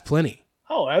 that's plenty.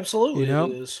 Oh, absolutely.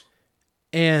 It is.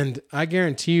 And I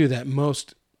guarantee you that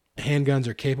most handguns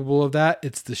are capable of that.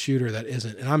 It's the shooter that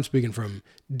isn't. And I'm speaking from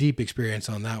deep experience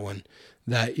on that one.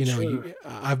 That, Sure.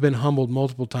 I've been humbled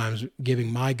multiple times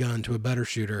giving my gun to a better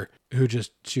shooter who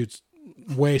just shoots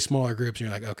way smaller groups. And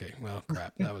you're like, okay, well,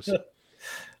 crap. That was...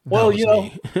 Well,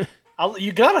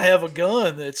 you got to have a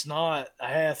gun that's not a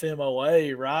half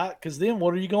MOA, right? Because then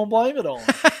what are you going to blame it on?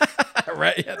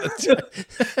 Right. Yeah. That's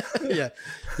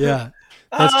yeah.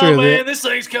 That's true. Man, this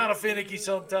thing's kind of finicky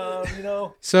sometimes,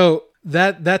 So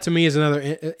that to me is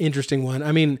another interesting one.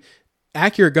 I mean,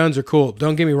 accurate guns are cool.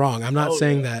 Don't get me wrong. I'm not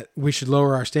saying that we should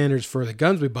lower our standards for the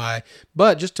guns we buy,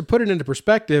 but just to put it into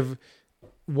perspective,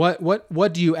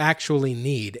 what do you actually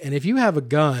need? And if you have a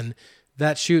gun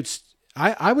that shoots,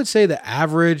 I would say the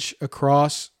average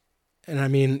across, and I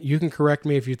mean, you can correct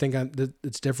me if you think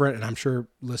it's different, and I'm sure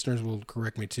listeners will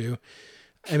correct me too.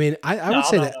 I mean, I would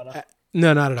say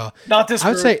no, not at all. Not this. I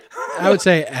would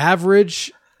say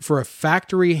average for a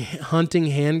factory hunting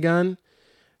handgun,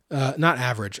 not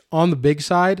average on the big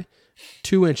side,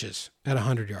 2 inches at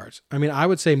 100 yards. I mean, I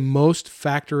would say most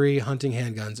factory hunting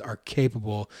handguns are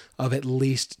capable of at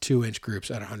least 2 inch groups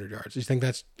at 100 yards. Do you think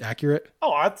that's accurate?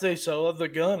 Oh, I'd say so. Of the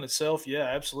gun itself, yeah,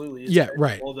 absolutely. Yeah,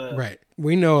 right. Right.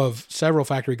 We know of several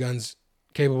factory guns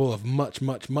capable of much,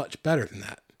 much, much better than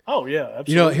that. Oh, yeah,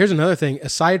 absolutely. Here's another thing.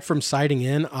 Aside from sighting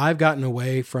in, I've gotten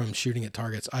away from shooting at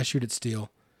targets. I shoot at steel.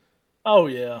 Oh,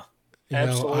 yeah.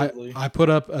 Absolutely. I put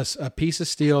up a piece of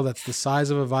steel that's the size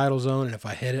of a vital zone, and if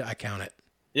I hit it, I count it.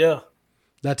 Yeah.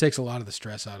 That takes a lot of the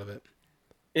stress out of it.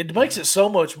 It makes it so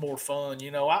much more fun.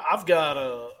 I've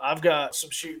got some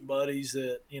shooting buddies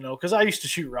that, because I used to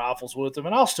shoot rifles with them,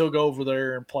 and I'll still go over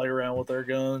there and play around with their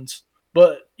guns.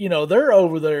 But, they're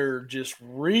over there just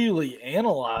really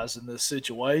analyzing this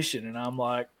situation, and I'm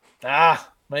like,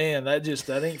 man,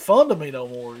 that ain't fun to me no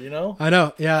more, I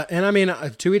know, yeah, and I mean,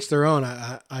 to each their own.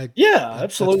 Absolutely,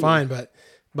 that's fine, but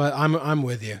I'm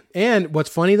with you. And what's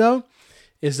funny though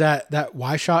is that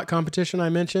Y shot competition I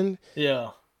mentioned. Yeah,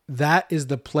 that is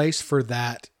the place for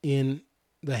that in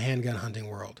the handgun hunting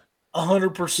world.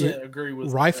 100% agree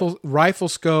with rifle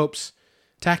scopes,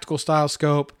 tactical style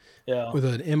scope. Yeah, with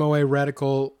an MOA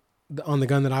reticle on the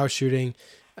gun that I was shooting,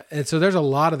 and so there's a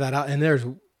lot of that out, and there's.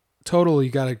 Total, you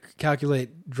got to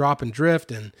calculate drop and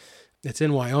drift and It's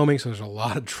in Wyoming, so there's a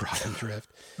lot of drop and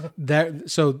drift.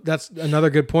 So that's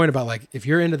another good point about, like, if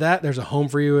you're into that, there's a home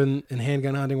for you in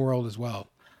handgun hunting world as well.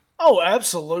 Oh,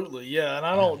 absolutely, yeah. And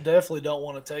I definitely don't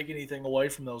want to take anything away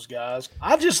from those guys.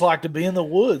 I just like to be in the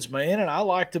woods, man, and I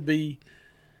like to be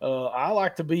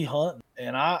hunting,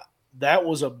 and that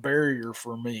was a barrier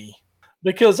for me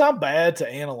because I'm bad to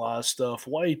analyze stuff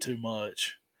way too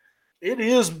much.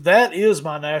 That is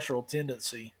my natural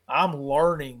tendency. I'm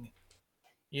learning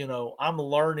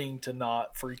to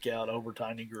not freak out over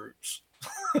tiny groups.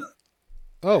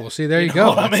 Oh, well, see, there you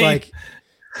go. It's like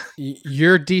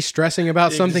you're de-stressing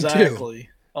about something too. Exactly.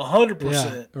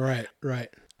 100%. Yeah, right.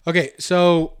 Okay,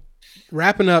 so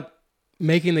wrapping up,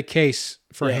 making the case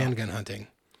for handgun hunting.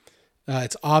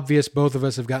 It's obvious both of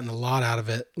us have gotten a lot out of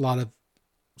it, a lot of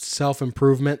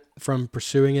self-improvement from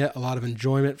pursuing it, a lot of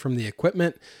enjoyment from the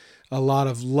equipment, a lot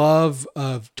of love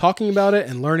of talking about it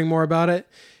and learning more about it.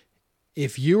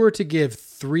 If you were to give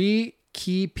 3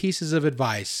 key pieces of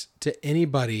advice to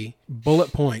anybody,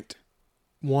 bullet point,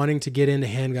 wanting to get into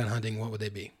handgun hunting, what would they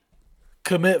be?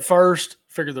 Commit first,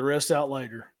 figure the rest out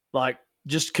later. Like,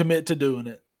 just commit to doing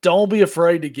it. Don't be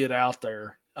afraid to get out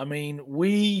there. I mean,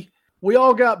 we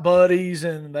all got buddies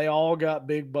and they all got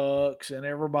big bucks, and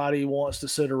everybody wants to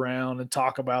sit around and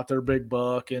talk about their big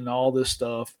buck and all this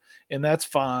stuff, and that's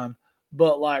fine.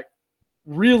 But, like,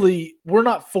 really, we're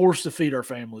not forced to feed our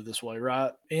family this way,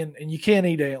 right? And you can't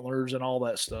eat antlers and all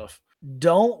that stuff.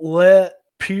 Don't let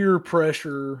peer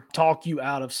pressure talk you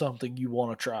out of something you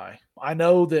want to try. I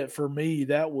know that for me,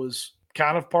 that was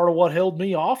kind of part of what held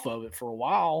me off of it for a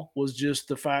while, was just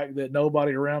the fact that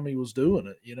nobody around me was doing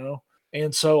it,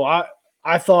 And so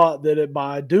I thought that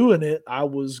by doing it, I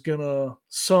was going to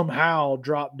somehow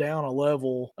drop down a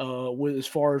level with as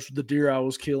far as the deer I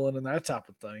was killing and that type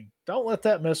of thing. Don't let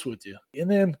that mess with you. And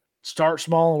then start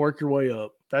small and work your way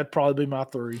up. That'd probably be my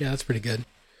 3. Yeah, that's pretty good.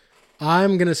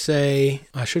 I'm going to say,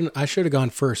 I should have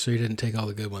gone first so you didn't take all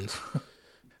the good ones.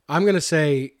 I'm going to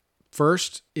say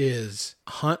first is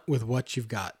hunt with what you've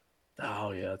got.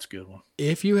 Oh, yeah, that's a good one.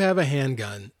 If you have a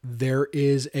handgun, there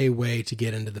is a way to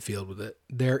get into the field with it.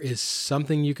 There is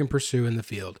something you can pursue in the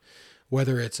field,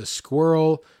 whether it's a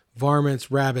squirrel, varmints,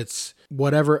 rabbits,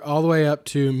 whatever, all the way up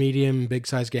to medium, big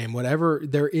size game, whatever.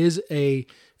 There is a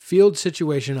field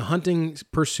situation, a hunting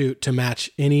pursuit to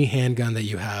match any handgun that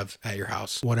you have at your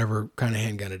house, whatever kind of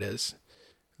handgun it is.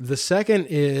 The second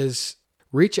is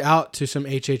reach out to some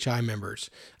HHI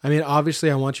members. I mean, obviously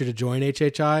I want you to join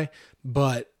HHI,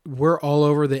 but we're all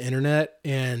over the internet.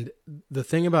 And the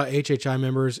thing about HHI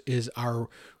members is our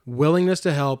willingness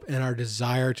to help and our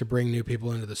desire to bring new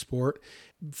people into the sport.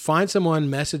 Find someone,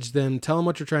 message them, tell them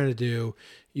what you're trying to do.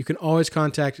 You can always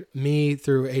contact me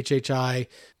through HHI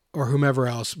or whomever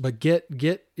else, but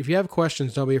if you have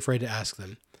questions, don't be afraid to ask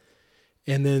them.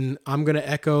 And then I'm going to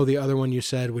echo the other one you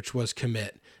said, which was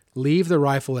commit. Leave the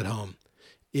rifle at home.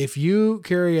 If you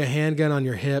carry a handgun on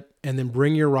your hip and then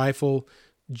bring your rifle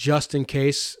just in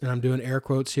case, and I'm doing air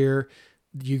quotes here,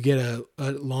 you get a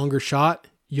longer shot,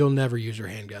 you'll never use your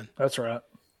handgun. That's right.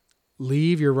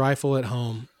 Leave your rifle at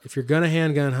home. If you're going to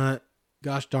handgun hunt,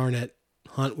 gosh darn it,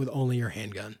 hunt with only your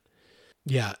handgun.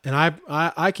 Yeah, and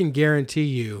I can guarantee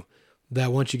you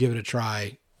that once you give it a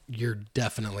try, you're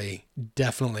definitely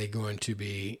going to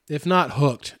be, if not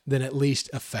hooked, then at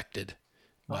least affected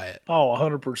by it. Oh,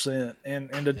 100%. And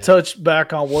to touch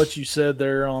back on what you said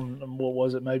there on, what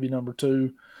was it, maybe number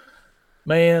 2,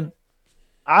 man,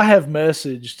 I have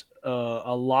messaged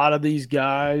a lot of these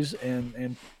guys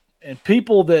and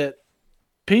people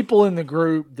in the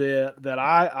group that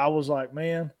I was like,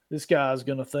 man, this guy's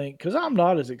going to think, because I'm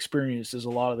not as experienced as a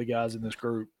lot of the guys in this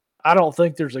group. I don't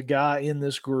think there's a guy in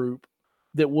this group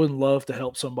that wouldn't love to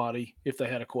help somebody if they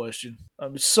had a question. I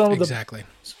mean, exactly.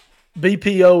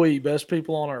 BPOE, best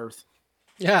people on earth.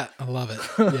 Yeah, I love it.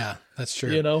 Yeah, that's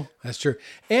true. That's true.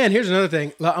 And here's another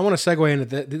thing. I want to segue into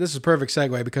this is a perfect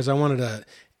segue because I wanted to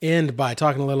end by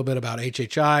talking a little bit about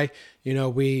HHI.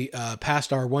 We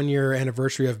passed our 1-year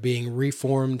anniversary of being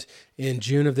reformed in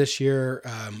June of this year.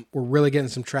 We're really getting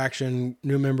some traction,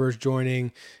 new members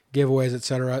joining, giveaways,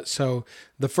 etc. So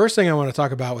the first thing I want to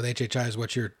talk about with HHI is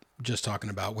what you're just talking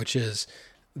about, which is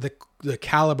the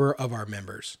caliber of our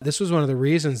members. This was one of the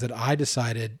reasons that I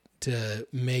decided to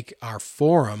make our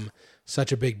forum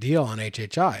such a big deal on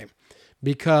HHI,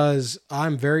 because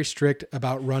I'm very strict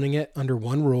about running it under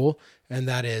one rule, and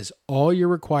that is all you're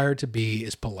required to be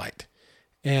is polite.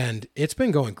 And it's been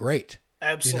going great.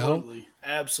 Absolutely.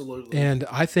 Absolutely. And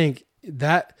I think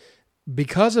that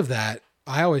because of that,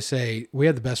 I always say we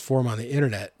have the best forum on the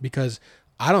internet, because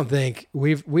I don't think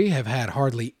we have had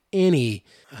hardly any.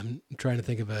 I'm trying to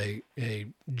think of a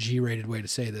G-rated way to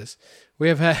say this.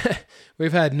 We've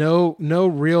had no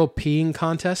real peeing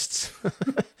contests.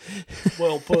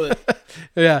 Well put.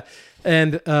 Yeah.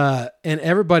 And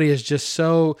everybody is just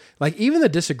so, like, even the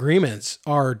disagreements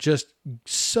are just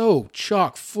so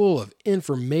chock full of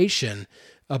information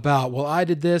about, well, I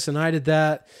did this and I did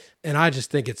that. And I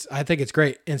think it's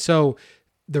great. And so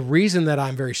the reason that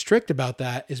I'm very strict about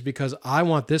that is because I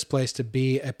want this place to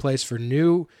be a place for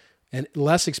new and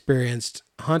less experienced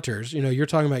hunters. You know, you're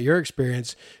talking about your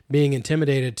experience being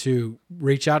intimidated to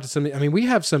reach out to somebody. I mean,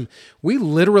 we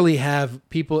literally have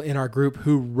people in our group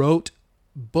who wrote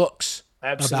books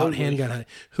about handgun hunting,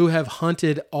 who have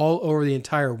hunted all over the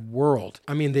entire world.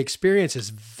 I mean, the experience is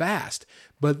vast,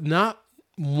 but not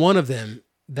one of them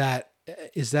that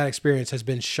experience has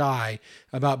been shy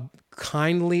about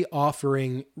kindly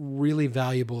offering really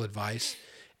valuable advice.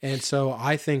 And so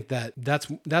I think that's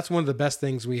one of the best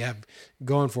things we have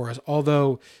going for us,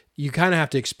 although you kind of have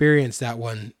to experience that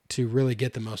one to really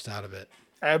get the most out of it.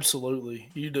 Absolutely,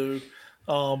 you do.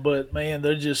 But man,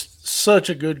 they're just such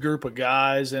a good group of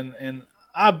guys, and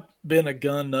I've been a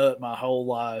gun nut my whole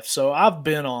life, so I've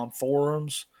been on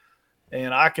forums,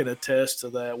 and I can attest to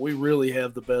that. We really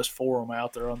have the best forum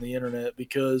out there on the internet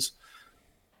because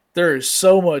there is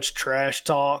so much trash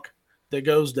talk that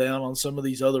goes down on some of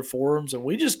these other forums, and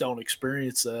we just don't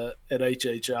experience that at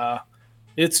HHI.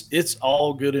 It's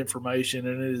all good information,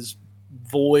 and it is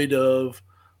void of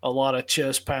a lot of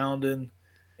chest pounding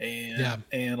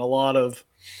and a lot of,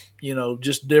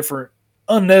 just different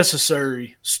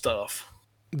unnecessary stuff.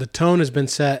 The tone has been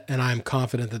set, and I'm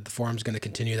confident that the forum is going to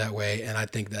continue that way. And I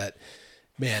think that,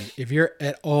 man, if you're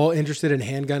at all interested in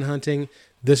handgun hunting,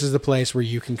 this is the place where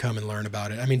you can come and learn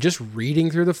about it. I mean, just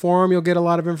reading through the forum, you'll get a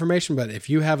lot of information. But if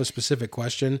you have a specific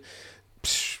question,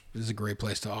 this is a great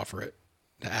place to offer it,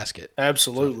 to ask it.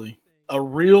 Absolutely. So, a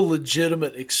real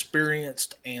legitimate,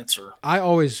 experienced answer. I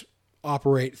always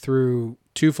operate through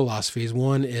two philosophies.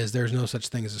 One is there's no such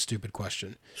thing as a stupid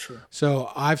question. Sure.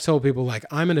 So I've told people, like,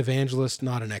 I'm an evangelist,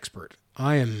 not an expert.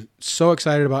 I am so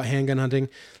excited about handgun hunting,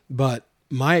 but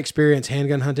my experience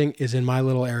handgun hunting is in my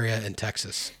little area in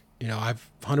Texas. You know, I've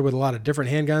hunted with a lot of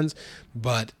different handguns,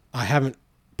 but I haven't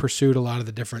pursued a lot of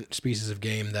the different species of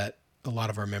game that a lot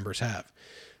of our members have.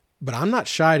 But I'm not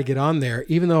shy to get on there,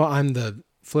 even though I'm the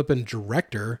flippin'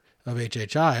 director of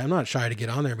HHI. I'm not shy to get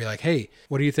on there and be like, hey,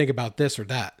 what do you think about this or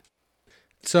that?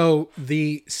 So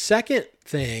the second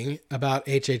thing about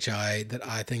HHI that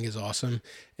I think is awesome,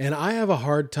 and I have a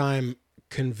hard time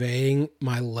conveying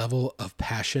my level of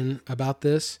passion about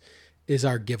this, is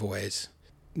our giveaways.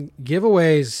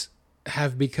 Giveaways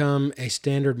have become a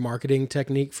standard marketing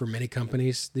technique for many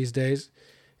companies these days,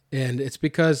 and it's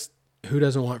because who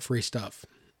doesn't want free stuff?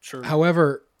 Sure.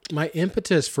 However, my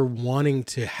impetus for wanting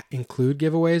to include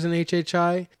giveaways in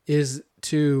HHI is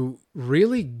to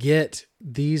really get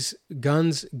these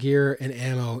guns, gear, and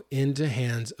ammo into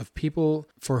hands of people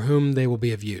for whom they will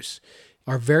be of use.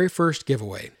 Our very first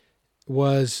giveaway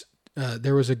was,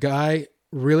 there was a guy,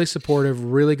 really supportive,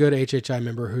 really good HHI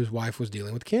member whose wife was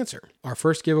dealing with cancer. Our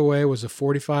first giveaway was a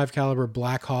 45 caliber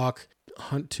Black Hawk,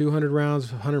 200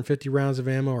 rounds, 150 rounds of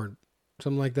ammo or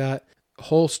something like that.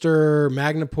 Holster,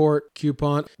 Magnaport,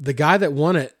 coupon. The guy that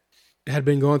won it had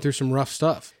been going through some rough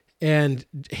stuff. And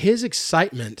his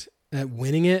excitement at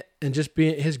winning it and just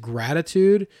being his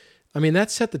gratitude, I mean,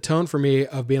 that set the tone for me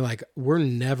of being like, we're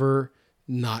never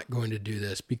not going to do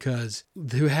this, because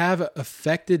to have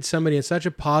affected somebody in such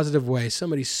a positive way,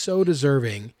 somebody so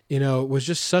deserving, was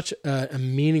just such a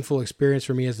meaningful experience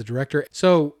for me as the director.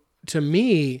 So to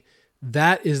me,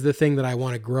 that is the thing that I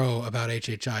want to grow about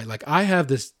HHI. Like, I have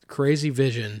this crazy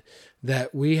vision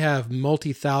that we have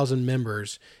multi-thousand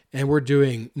members and we're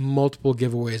doing multiple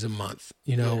giveaways a month,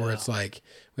 where it's like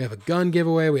we have a gun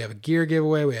giveaway, we have a gear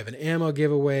giveaway, we have an ammo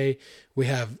giveaway, we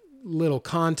have little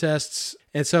contests.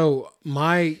 And so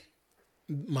my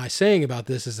saying about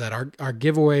this is that our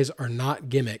giveaways are not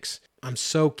gimmicks. I'm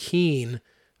so keen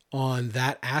on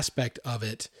that aspect of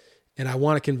it. And I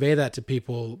want to convey that to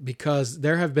people, because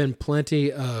there have been plenty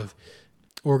of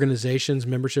organizations,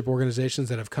 membership organizations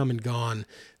that have come and gone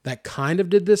that kind of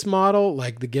did this model,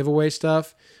 like the giveaway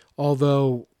stuff.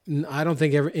 Although I don't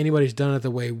think anybody's done it the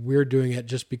way we're doing it,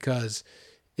 just because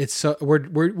it's so,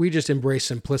 we just embrace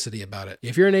simplicity about it.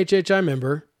 If you're an HHI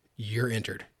member, you're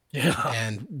entered. Yeah.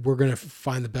 And we're going to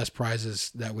find the best prizes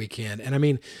that we can. And I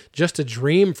mean, just to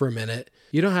dream for a minute,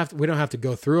 we don't have to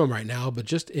go through them right now, but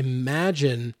just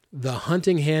imagine the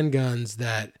hunting handguns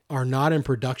that are not in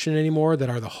production anymore, that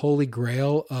are the holy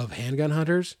grail of handgun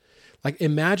hunters. Like,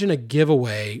 imagine a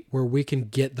giveaway where we can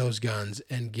get those guns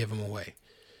and give them away.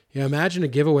 Imagine a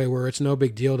giveaway where it's no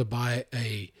big deal to buy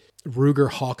a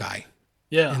Ruger Hawkeye.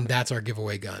 Yeah. And that's our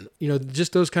giveaway gun.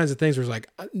 Just those kinds of things where it's like,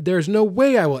 there's no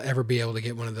way I will ever be able to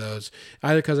get one of those,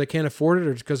 either because I can't afford it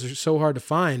or because they're so hard to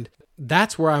find.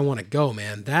 That's where I want to go,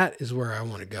 man. That is where I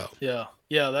want to go. Yeah.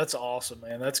 Yeah, that's awesome,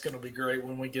 man. That's going to be great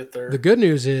when we get there. The good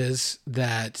news is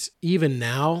that even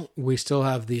now, we still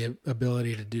have the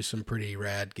ability to do some pretty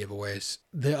rad giveaways.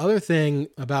 The other thing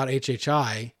about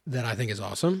HHI that I think is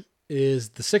awesome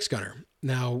is the 6-gunner.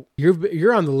 Now,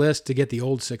 you're on the list to get the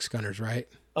old 6-gunners, right?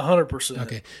 100%.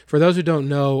 Okay. For those who don't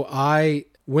know,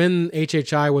 when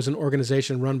HHI was an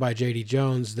organization run by J.D.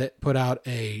 Jones that put out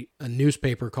a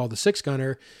newspaper called the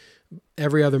 6-Gunner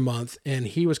every other month, and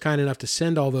he was kind enough to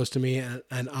send all those to me,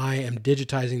 and I am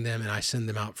digitizing them and I send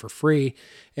them out for free.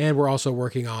 And we're also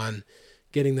working on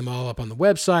getting them all up on the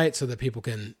website so that people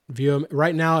can view them.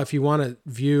 Right now, if you want to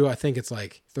view, I think it's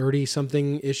like 30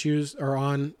 something issues are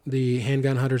on the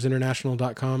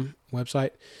handgunhuntersinternational.com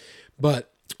website.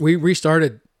 But when we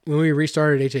restarted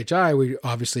HHI, we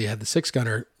obviously had the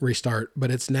 6-gunner restart,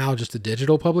 but it's now just a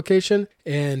digital publication.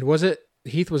 And was it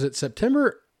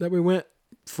September that we went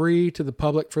free to the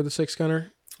public for the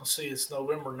 6-gunner? Let's see, it's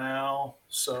November now.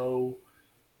 So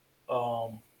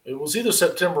it was either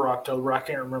September or October. I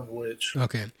can't remember which.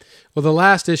 Okay. Well, the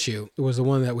last issue was the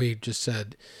one that we just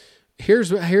said,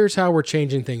 here's how we're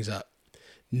changing things up.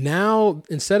 Now,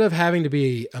 instead of having to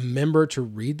be a member to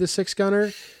read the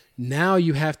 6-gunner, now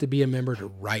you have to be a member to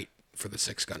write for the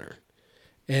 6-gunner.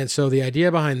 And so the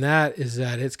idea behind that is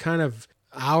that it's kind of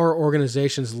our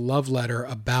organization's love letter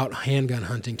about handgun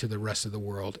hunting to the rest of the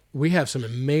world. We have some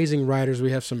amazing writers.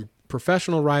 We have some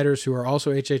professional writers who are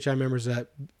also HHI members that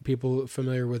people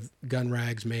familiar with gun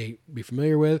rags may be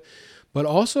familiar with, but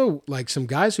also like some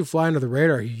guys who fly under the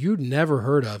radar you'd never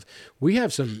heard of. We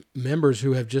have some members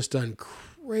who have just done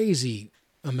crazy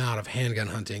amount of handgun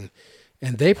hunting,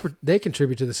 and they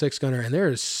contribute to the 6-gunner, and there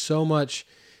is so much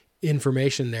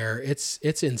information there.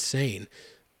 It's insane.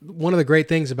 One of the great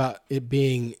things about it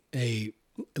being a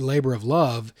labor of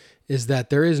love is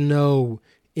that there is no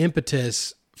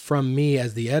impetus from me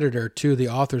as the editor to the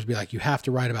authors be like, you have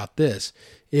to write about this.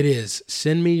 It is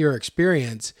send me your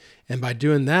experience. And by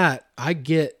doing that, I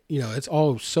get, it's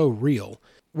all so real.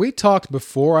 We talked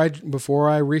before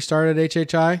I restarted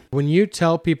HHI. When you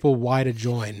tell people why to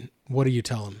join, what do you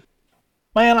tell them?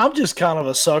 Man, I'm just kind of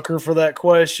a sucker for that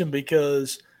question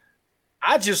because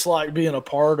I just like being a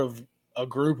part of a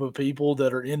group of people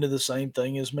that are into the same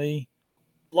thing as me.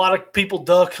 A lot of people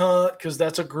duck hunt because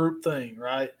that's a group thing,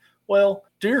 right? Well,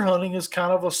 deer hunting is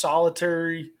kind of a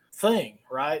solitary thing,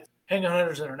 right? Handgun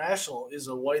Hunters International is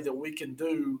a way that we can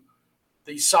do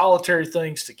these solitary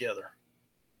things together.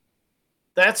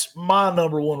 That's my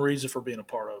number one reason for being a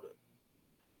part of it.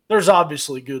 There's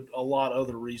obviously a lot of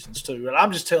other reasons too, and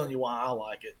I'm just telling you why I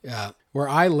like it. Yeah. Where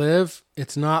I live,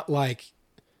 it's not like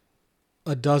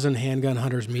a dozen handgun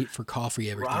hunters meet for coffee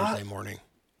every Thursday morning.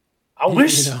 I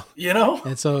wish,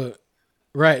 And so,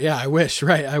 right. Yeah, I wish.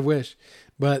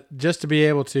 But just to be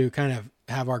able to kind of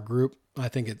have our group, I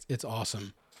think it's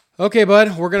awesome. Okay,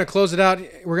 bud, we're going to close it out.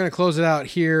 We're going to close it out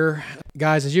here.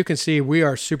 Guys, as you can see, we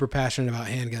are super passionate about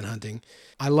handgun hunting.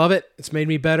 I love it. It's made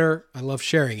me better. I love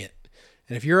sharing it.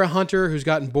 And if you're a hunter who's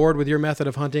gotten bored with your method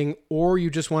of hunting, or you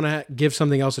just want to give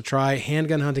something else a try,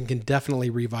 handgun hunting can definitely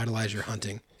revitalize your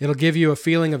hunting. It'll give you a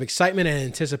feeling of excitement and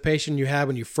anticipation you had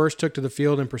when you first took to the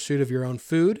field in pursuit of your own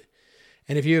food.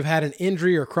 And if you have had an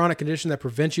injury or chronic condition that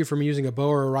prevents you from using a bow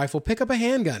or a rifle, pick up a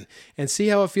handgun and see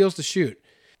how it feels to shoot.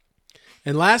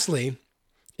 And lastly,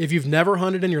 if you've never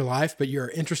hunted in your life, but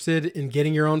you're interested in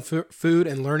getting your own food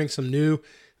and learning some new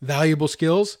valuable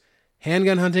skills,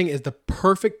 handgun hunting is the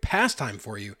perfect pastime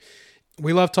for you.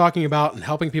 We love talking about and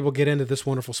helping people get into this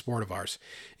wonderful sport of ours.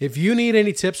 If you need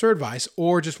any tips or advice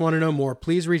or just want to know more,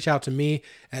 please reach out to me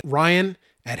at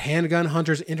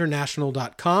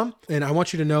ryan@handgunhuntersinternational.com. And I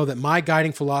want you to know that my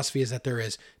guiding philosophy is that there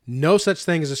is no such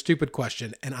thing as a stupid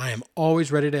question, and I am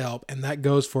always ready to help, and that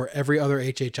goes for every other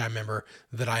HHI member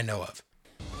that I know of.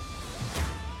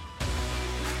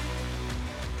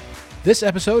 This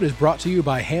episode is brought to you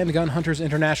by Handgun Hunters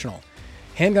International.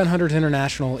 Handgun Hunters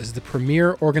International is the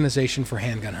premier organization for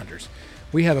handgun hunters.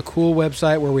 We have a cool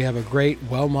website where we have a great,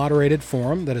 well-moderated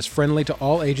forum that is friendly to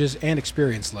all ages and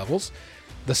experience levels.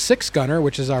 The 6-Gunner,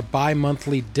 which is our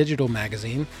bi-monthly digital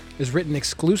magazine, is written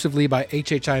exclusively by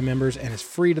HHI members and is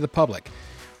free to the public.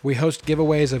 We host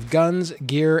giveaways of guns,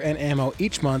 gear, and ammo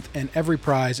each month, and every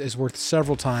prize is worth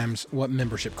several times what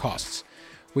membership costs.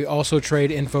 We also trade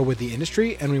info with the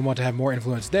industry, and we want to have more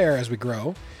influence there as we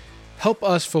grow. Help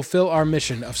us fulfill our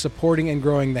mission of supporting and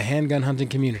growing the handgun hunting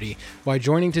community by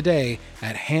joining today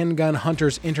at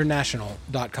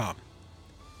handgunhuntersinternational.com.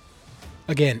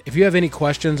 Again, if you have any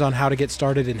questions on how to get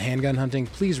started in handgun hunting,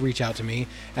 please reach out to me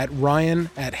at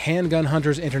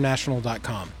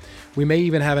ryan@handgunhuntersinternational.com. We may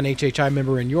even have an HHI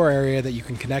member in your area that you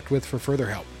can connect with for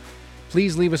further help.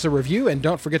 Please leave us a review and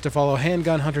don't forget to follow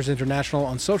Handgun Hunters International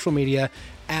on social media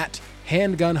at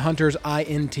Handgun Hunters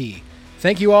INT.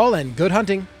 Thank you all and good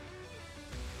hunting.